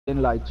in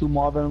like two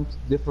modems,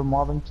 different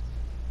modems,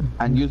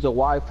 and Mhm. use a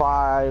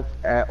Wi-Fi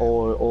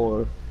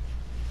or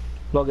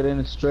plug it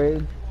in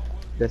straight,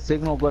 the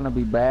signal gonna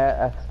be bad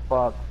as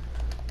fuck.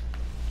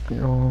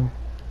 No,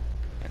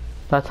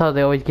 that's how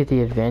they always get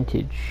the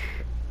advantage.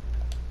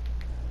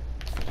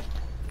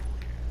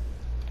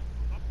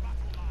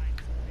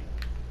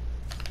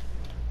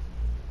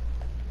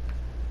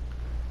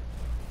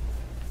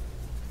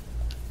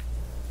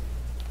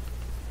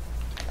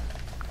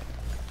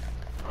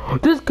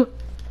 This guy,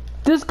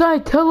 this guy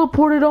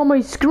teleported on my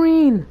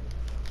screen.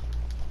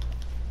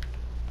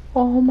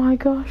 Oh my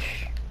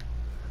gosh,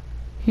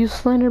 he's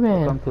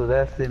Slenderman. Welcome to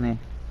Destiny.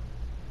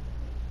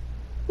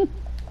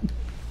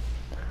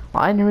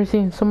 I never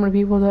seen so many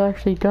people that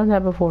actually done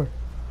that before.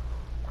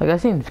 Like I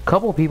seen a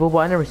couple people, but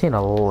I never seen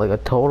a lot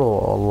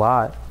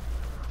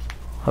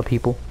of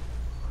people.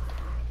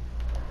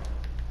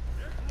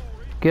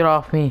 Get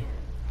off me,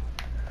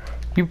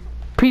 you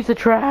piece of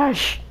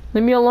trash!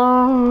 Leave me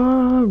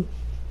alone.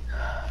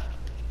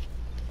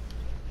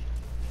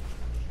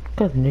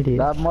 Guy's an idiot.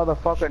 That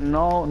motherfucker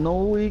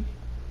no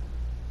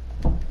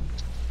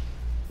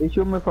he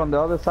shoot me from the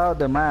other side of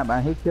the map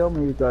and he killed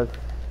me because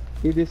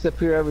he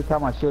disappear every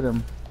time I shoot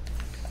him.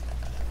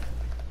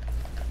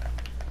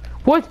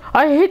 What?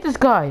 I hate this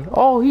guy.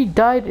 Oh, he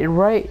died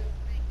right.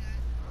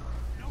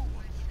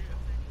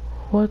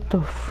 What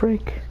the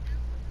frick?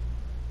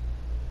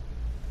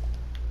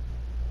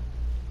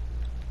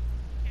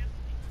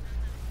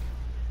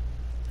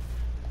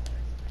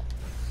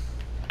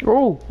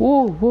 Oh,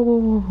 whoa, whoa,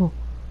 whoa, whoa.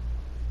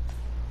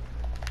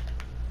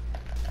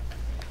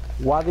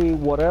 Wadi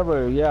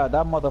whatever, yeah,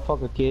 that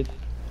motherfucker kid.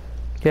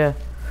 Yeah.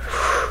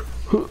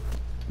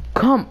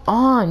 Come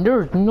on,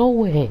 there's no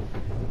way.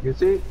 You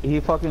see, he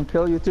fucking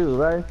kill you too,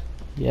 right?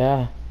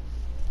 Yeah.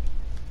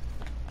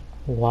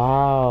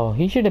 Wow,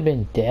 he should have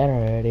been dead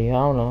already. I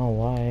don't know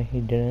why he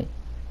didn't.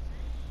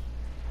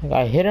 Like,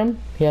 I hit him,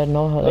 he had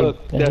no, like,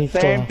 Look, and the he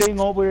same still. thing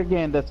over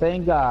again, the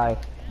same guy.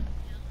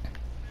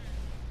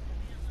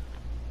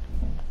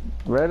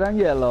 Red and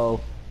yellow.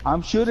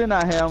 I'm shooting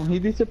at him, he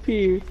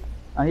disappeared,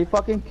 and he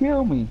fucking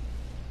killed me.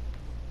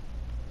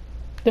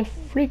 The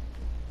freak?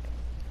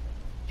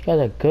 This guy's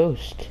a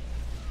ghost.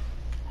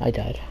 I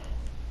died.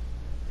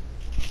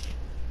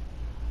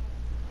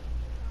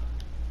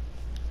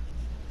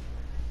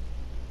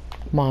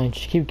 Come on,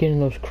 just keep getting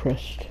those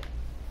crisps.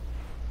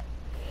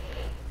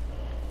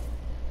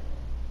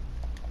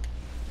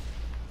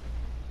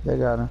 They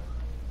got him.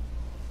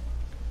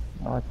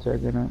 I'm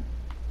checking it.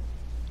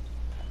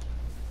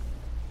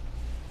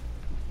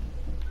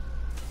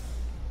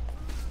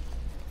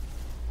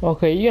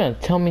 Okay, you gonna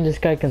tell me this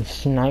guy can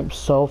snipe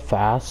so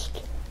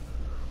fast?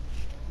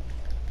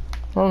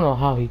 I don't know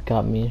how he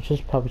got me. It's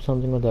just probably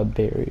something with that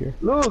barrier.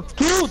 Look,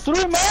 3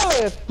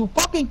 melees to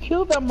fucking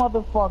kill that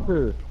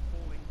motherfucker.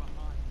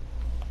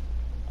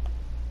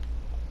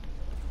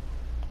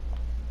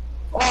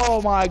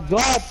 Oh my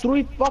god,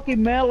 3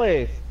 fucking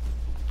melees.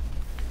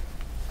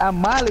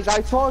 And Malik, I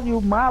told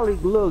you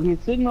Malik, look, he's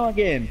signal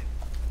again.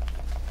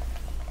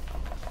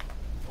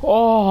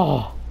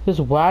 Oh, this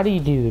Waddy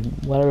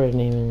dude, whatever his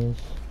name is.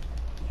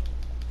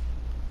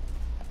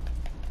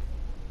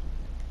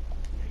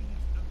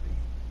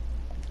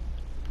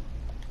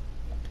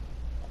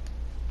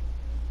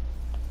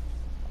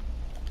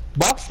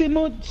 Boxing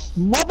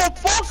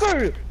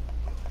motherfucker!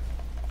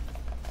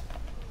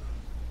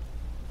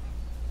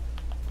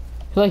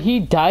 Like he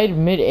died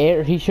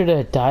mid-air. He should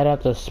have died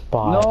at the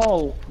spot.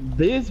 No,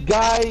 this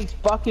guy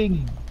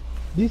fucking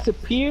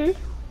disappeared,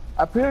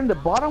 appear in the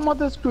bottom of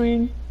the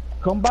screen,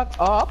 come back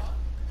up.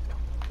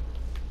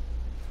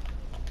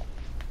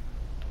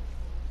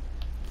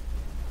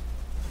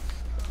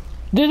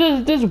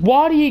 This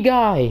Waddy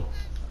guy.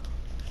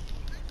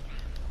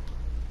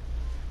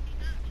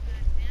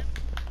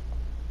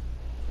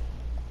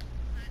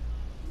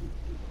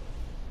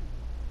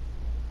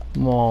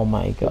 Oh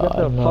my Look at the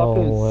god, no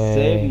fucking way.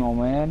 signal,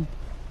 man.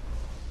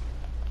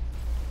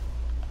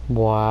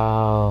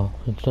 Wow,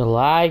 it's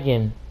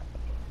lagging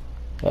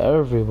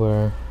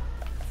everywhere.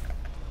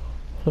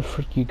 Where the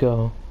frick you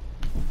go?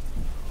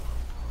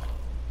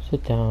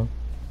 Sit down.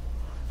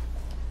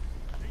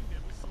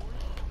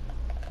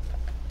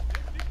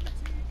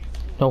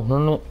 No, no,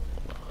 no.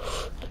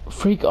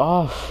 Freak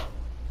off.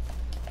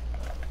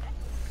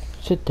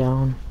 Sit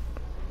down.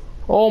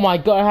 Oh my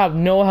god, I have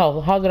no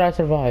health. How did I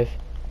survive?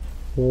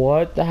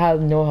 What? I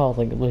have no health,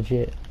 like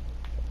legit.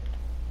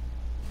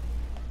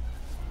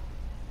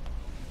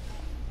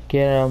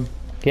 Get him.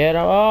 Get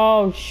him.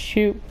 Oh,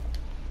 shoot.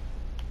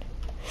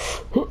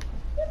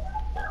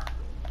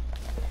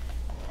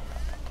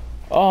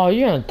 Oh,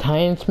 you're gonna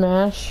Titan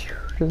Smash?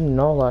 There's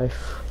no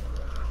life.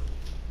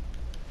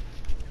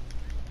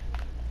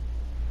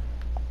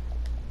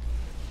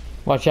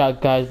 Watch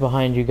out, guys,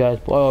 behind you guys.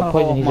 Oh,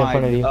 poison, he's in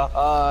front of you.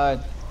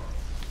 God.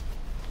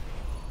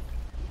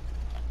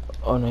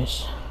 Oh,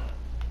 nice.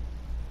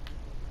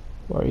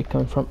 Where are you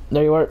coming from?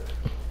 There you are.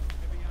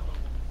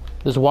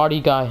 This Waddy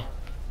guy.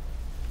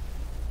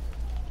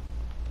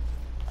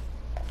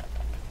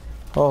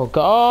 Oh,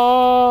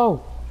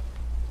 go!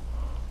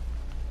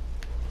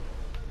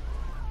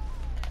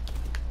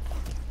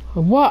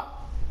 What?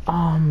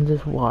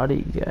 This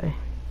Wadi guy.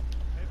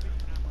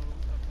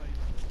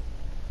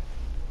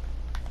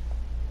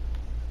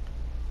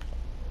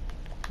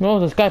 No,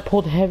 this guy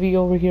pulled heavy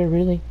over here,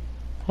 really?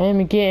 I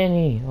didn't get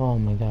any. Oh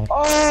my god.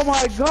 Oh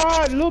my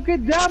god, look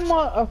at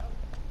that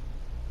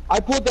I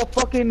put the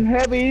fucking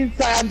heavy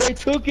inside and they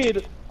took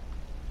it.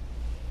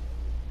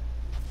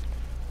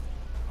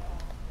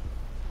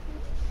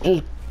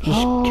 Just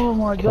Oh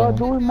my kill god, him.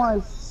 doing my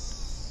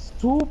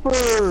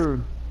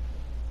super.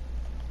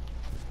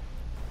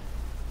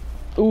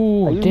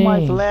 Ooh, I used my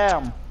dang.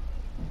 slam.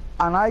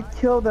 And I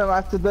killed them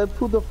after they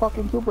put the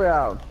fucking super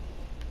out.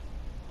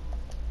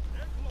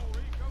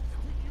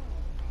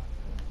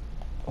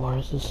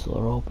 Where's this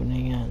door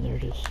opening at? There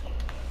it is.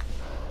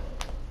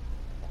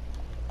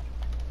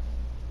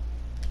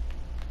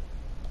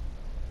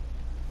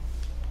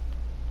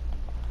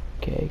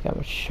 Okay, got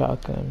a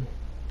shotgun.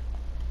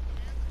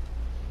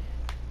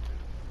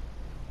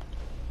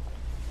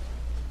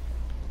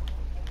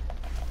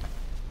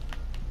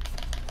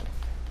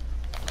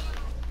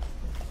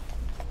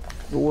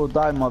 You will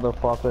die,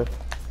 motherfucker.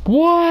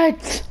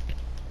 What?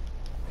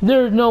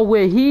 There's no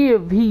way. He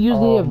used the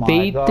Oh my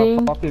evade god,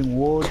 thing fucking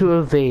wood. to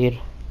evade.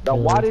 The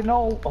what you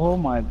know? Oh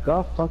my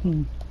god,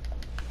 fucking.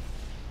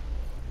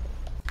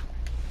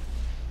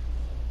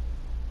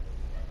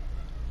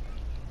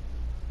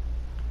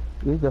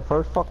 This is the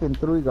first fucking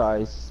 3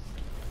 guys.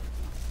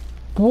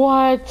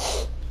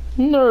 What?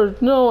 There's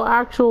no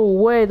actual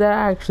way that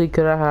actually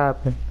could have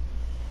happened.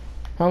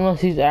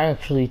 Unless he's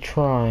actually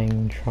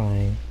trying.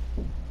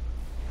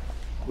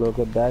 Look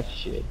at that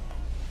shit.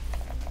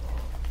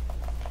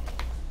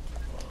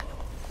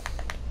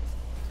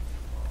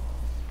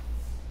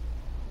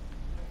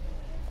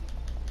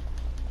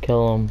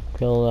 Kill him.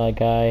 Kill that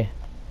guy.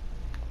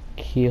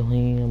 Kill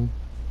him.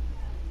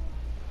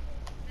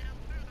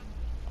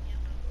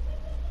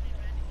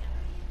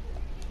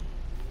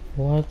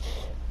 What?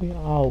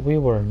 We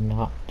were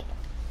not.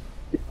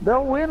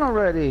 They'll win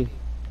already.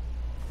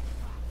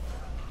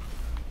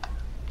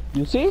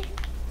 You see?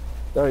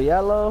 They're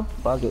yellow.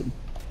 Fuck it.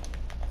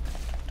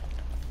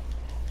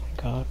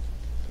 God.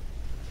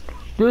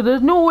 Dude,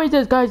 there's no way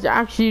this guy's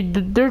actually.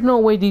 There's no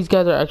way these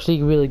guys are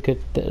actually really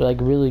good. Like,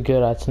 really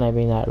good at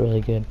sniping that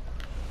really good.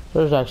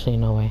 There's actually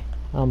no way.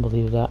 I don't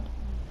believe that.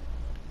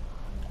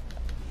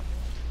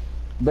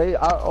 They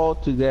are all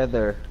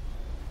together.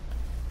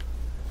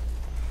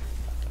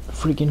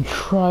 Freaking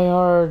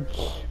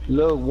tryhards.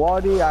 Look,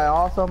 Waddy, I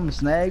awesome,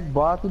 Snake,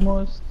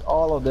 Batimus,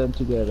 all of them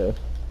together.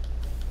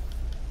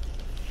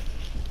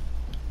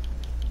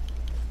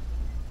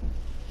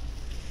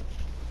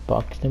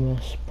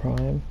 Buxtimus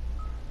Prime.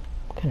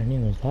 What kind of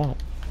name is that?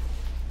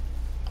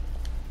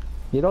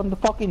 He don't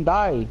fucking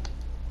die.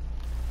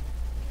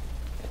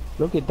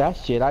 Look at that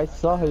shit. I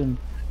saw him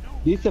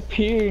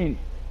disappearing.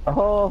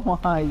 Oh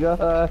my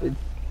god.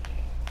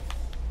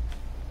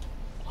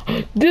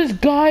 This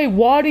guy,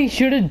 Wadi,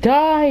 should have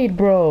died,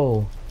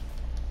 bro.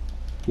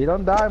 He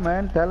don't die,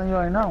 man. Telling you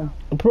right now.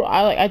 Bro,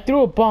 I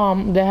threw a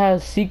bomb that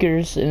has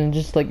seekers and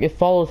just like it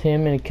followed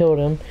him and it killed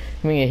him.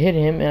 I mean, it hit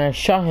him and I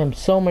shot him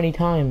so many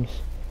times.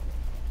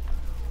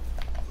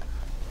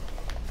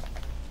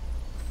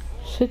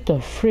 Sit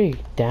the freak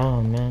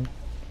down, man.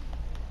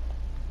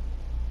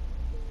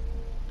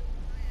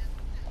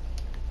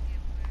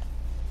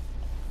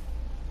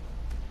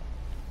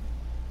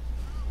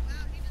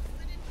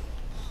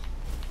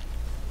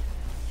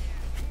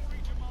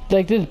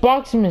 Like this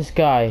Boximus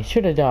guy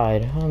should have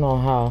died. I don't know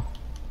how.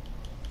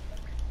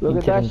 Look He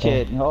at that didn't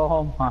shit.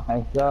 Oh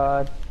my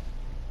god.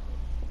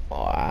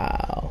 Wow.